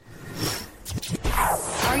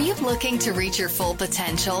you looking to reach your full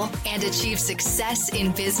potential and achieve success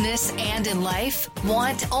in business and in life?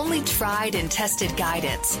 Want only tried and tested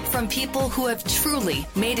guidance from people who have truly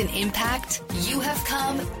made an impact? You have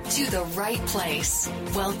come to the right place.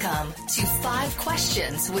 Welcome to 5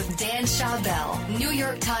 Questions with Dan Schawbel. New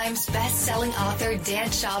York Times best-selling author Dan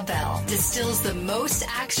Schawbel distills the most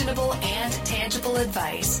actionable and tangible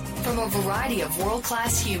advice from a variety of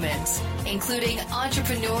world-class humans, including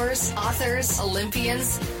entrepreneurs, authors,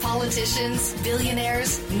 Olympians, politicians,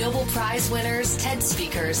 billionaires, Nobel Prize winners, TED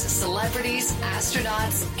speakers, celebrities,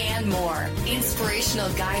 astronauts, and more.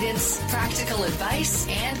 Inspirational guidance, practical advice,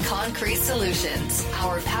 and concrete solutions.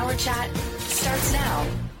 Our Power Chat starts now.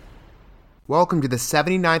 Welcome to the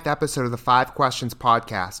 79th episode of the 5 Questions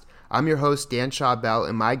podcast. I'm your host, Dan Schawbel,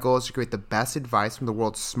 and my goal is to create the best advice from the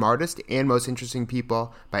world's smartest and most interesting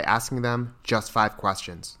people by asking them just 5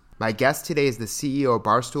 questions. My guest today is the CEO of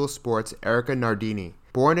Barstool Sports, Erika Nardini.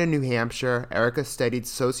 Born in New Hampshire, Erika studied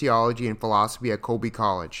sociology and philosophy at Colby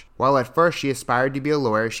College. While at first she aspired to be a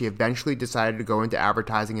lawyer, she eventually decided to go into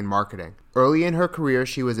advertising and marketing. Early in her career,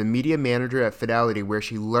 she was a media manager at Fidelity, where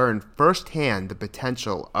she learned firsthand the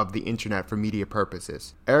potential of the internet for media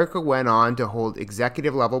purposes. Erika went on to hold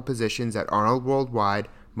executive-level positions at Arnold Worldwide,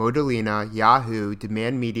 Modellina, Yahoo,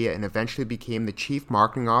 Demand Media, and eventually became the chief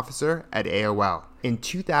marketing officer at AOL. In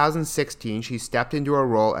 2016, she stepped into her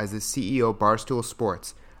role as the CEO of Barstool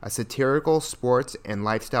Sports, a satirical sports and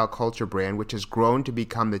lifestyle culture brand which has grown to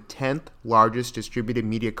become the 10th largest distributed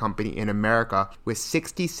media company in America with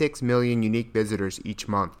 66 million unique visitors each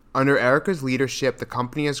month. Under Erika's leadership, the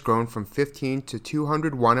company has grown from 15 to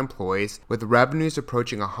 201 employees, with revenues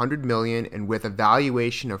approaching $100 million and with a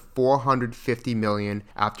valuation of $450 million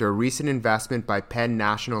after a recent investment by Penn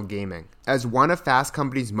National Gaming. As one of Fast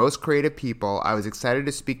Company's most creative people, I was excited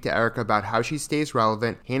to speak to Erika about how she stays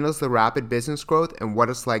relevant, handles the rapid business growth, and what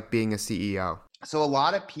it's like being a CEO. So a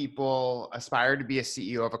lot of people aspire to be a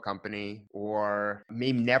CEO of a company or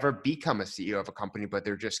may never become a CEO of a company, but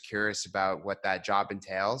they're just curious about what that job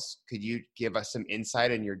entails. Could you give us some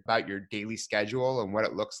insight about your daily schedule and what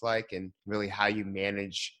it looks like and really how you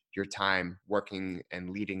manage your time working and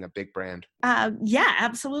leading a big brand? Yeah,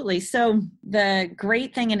 absolutely. So the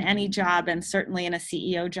great thing in any job, and certainly in a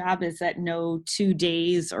CEO job, is that no 2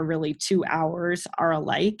 days or really 2 hours are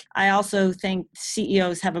alike. I also think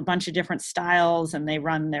CEOs have a bunch of different styles and they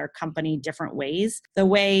run their company different ways. The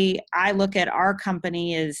way I look at our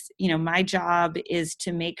company is, my job is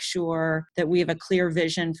to make sure that we have a clear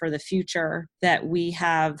vision for the future, that we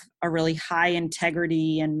have a really high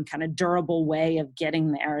integrity and kind of durable way of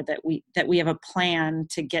getting there, that we have a plan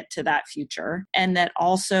to get to that future, and that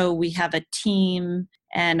also we have a team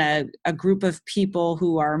and a group of people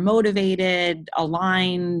who are motivated,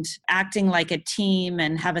 aligned, acting like a team,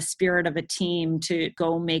 and have a spirit of a team to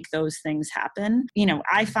go make those things happen.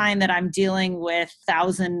 I find that I'm dealing with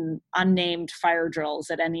 1,000 unnamed fire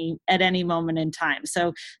drills at any moment in time.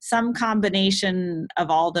 So some combination of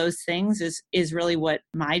all those things is really what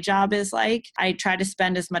my job is like. I try to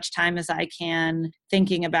spend as much time as I can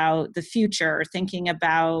thinking about the future, thinking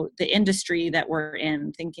about the industry that we're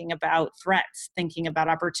in, thinking about threats, thinking about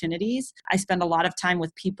opportunities. I spend a lot of time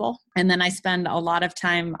with people, and then I spend a lot of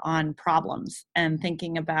time on problems and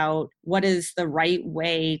thinking about what is the right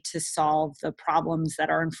way to solve the problems that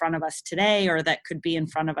are in front of us today or that could be in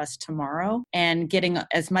front of us tomorrow, and getting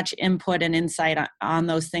as much input and insight on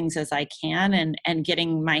those things as I can, and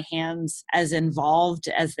getting my hands as involved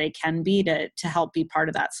as they can be to help be part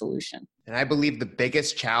of that solution. And I believe the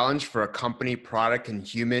biggest challenge for a company, product, and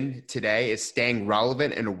human today is staying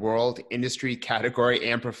relevant in a world, industry,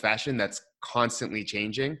 category, and profession that's constantly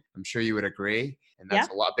changing. I'm sure you would agree. And that's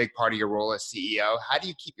a big part of your role as CEO. How do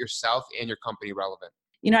you keep yourself and your company relevant?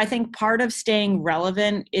 I think part of staying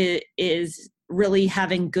relevant is really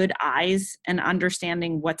having good eyes and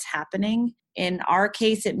understanding what's happening. In our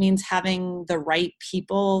case, it means having the right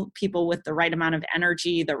people with the right amount of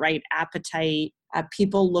energy, the right appetite,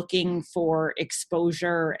 people looking for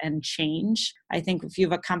exposure and change. I think if you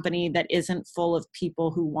have a company that isn't full of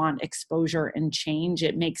people who want exposure and change,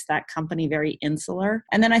 it makes that company very insular.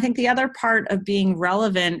 And then I think the other part of being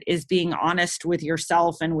relevant is being honest with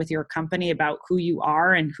yourself and with your company about who you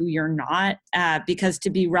are and who you're not, because to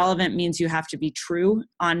be relevant means you have to be true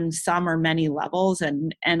on some or many levels.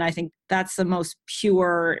 And I think that's the most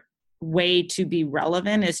pure way to be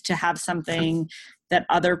relevant, is to have something that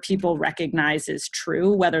other people recognize is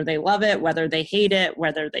true, whether they love it, whether they hate it,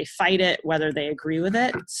 whether they fight it, whether they agree with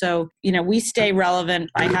it. So, we stay relevant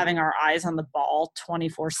by having our eyes on the ball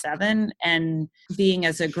 24/7 and being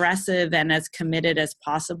as aggressive and as committed as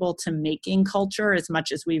possible to making culture as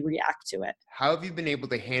much as we react to it. How have you been able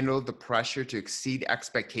to handle the pressure to exceed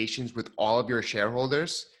expectations with all of your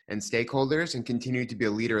shareholders and stakeholders and continue to be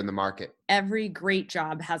a leader in the market? Every great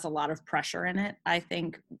job has a lot of pressure in it. I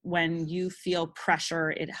think when you feel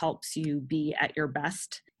pressure, it helps you be at your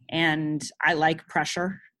best. And I like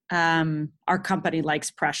pressure. Our company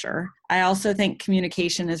likes pressure. I also think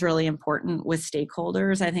communication is really important with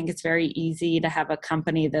stakeholders. I think it's very easy to have a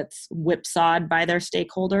company that's whipsawed by their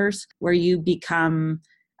stakeholders, where you become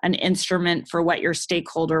an instrument for what your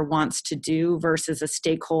stakeholder wants to do versus a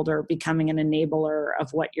stakeholder becoming an enabler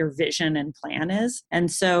of what your vision and plan is.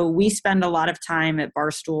 And so we spend a lot of time at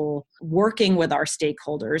Barstool working with our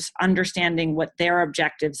stakeholders, understanding what their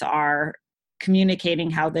objectives are,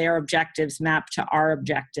 communicating how their objectives map to our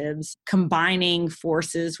objectives, combining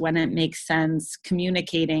forces when it makes sense,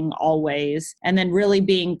 communicating always, and then really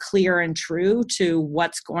being clear and true to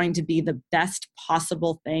what's going to be the best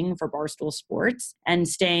possible thing for Barstool Sports and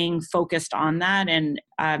staying focused on that and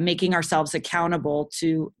making ourselves accountable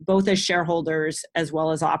to both as shareholders as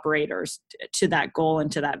well as operators to that goal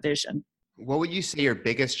and to that vision. What would you say your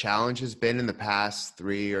biggest challenge has been in the past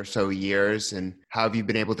 3 or so years, and how have you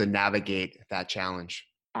been able to navigate that challenge?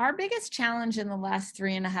 Our biggest challenge in the last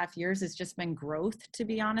 3.5 years has just been growth, to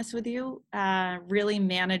be honest with you, really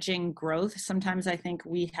managing growth. Sometimes I think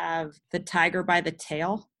we have the tiger by the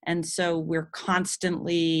tail. And so we're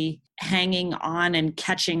constantly hanging on and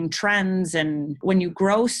catching trends. And when you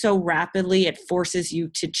grow so rapidly, it forces you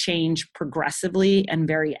to change progressively and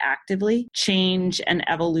very actively. Change and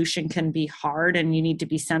evolution can be hard, and you need to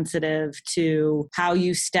be sensitive to how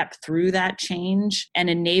you step through that change and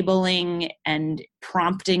enabling and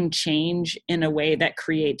prompting change in a way that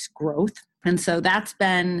creates growth. And so that's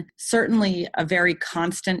been certainly a very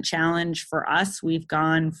constant challenge for us. We've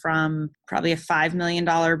gone from probably a $5 million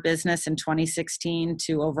business in 2016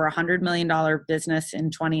 to over a $100 million business in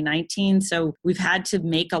 2019. So we've had to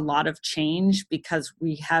make a lot of change because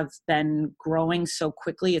we have been growing so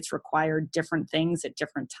quickly. It's required different things at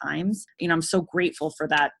different times. I'm so grateful for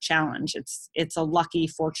that challenge. It's a lucky,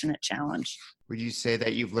 fortunate challenge. Would you say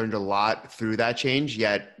that you've learned a lot through that change,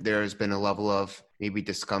 yet there's been a level of maybe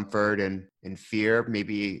discomfort and fear,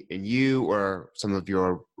 maybe in you or some of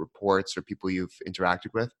your reports or people you've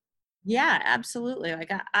interacted with? Yeah, absolutely.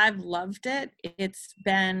 I've loved it. It's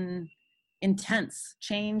been intense.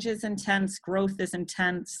 Change is intense. Growth is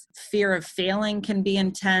intense. Fear of failing can be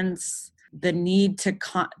intense. The need to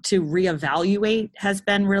reevaluate has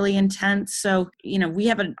been really intense. So, we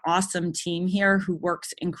have an awesome team here who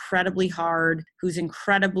works incredibly hard, who's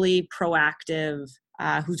incredibly proactive,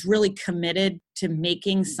 who's really committed to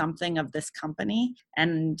making something of this company.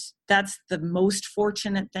 And that's the most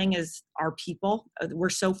fortunate thing is our people. We're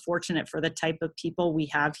so fortunate for the type of people we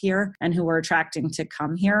have here and who we're attracting to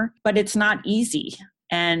come here. But it's not easy.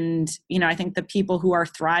 And, I think the people who are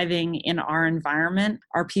thriving in our environment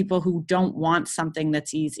are people who don't want something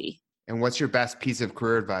that's easy. And what's your best piece of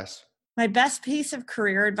career advice? My best piece of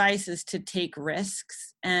career advice is to take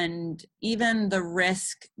risks, and even the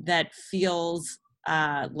risk that feels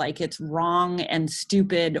like it's wrong and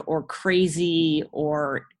stupid or crazy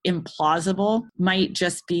or implausible might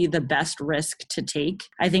just be the best risk to take.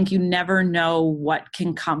 I think you never know what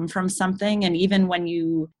can come from something. And even when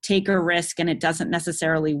you take a risk and it doesn't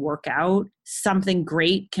necessarily work out, something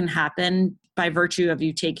great can happen by virtue of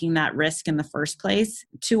you taking that risk in the first place.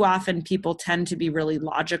 Too often people tend to be really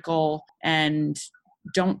logical and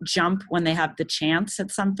don't jump when they have the chance at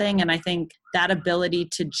something. And I think that ability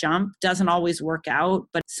to jump doesn't always work out,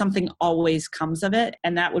 but something always comes of it.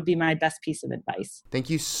 And that would be my best piece of advice. Thank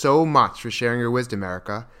you so much for sharing your wisdom,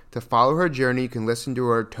 Erica. To follow her journey, you can listen to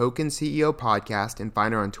her Token CEO podcast and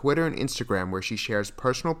find her on Twitter and Instagram, where she shares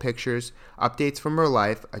personal pictures, updates from her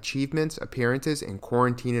life, achievements, appearances, and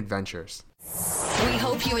quarantine adventures. We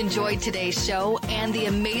hope you enjoyed today's show and the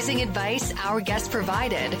amazing advice our guests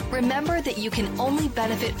provided. Remember that you can only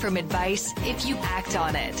benefit from advice if you act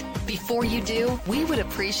on it. Before you do, we would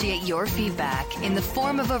appreciate your feedback in the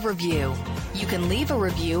form of a review. You can leave a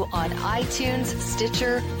review on iTunes,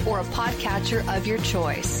 Stitcher, or a podcatcher of your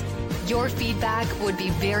choice. Your feedback would be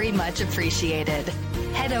very much appreciated.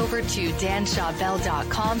 Head over to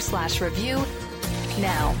danshawbell.com/review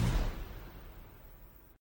now.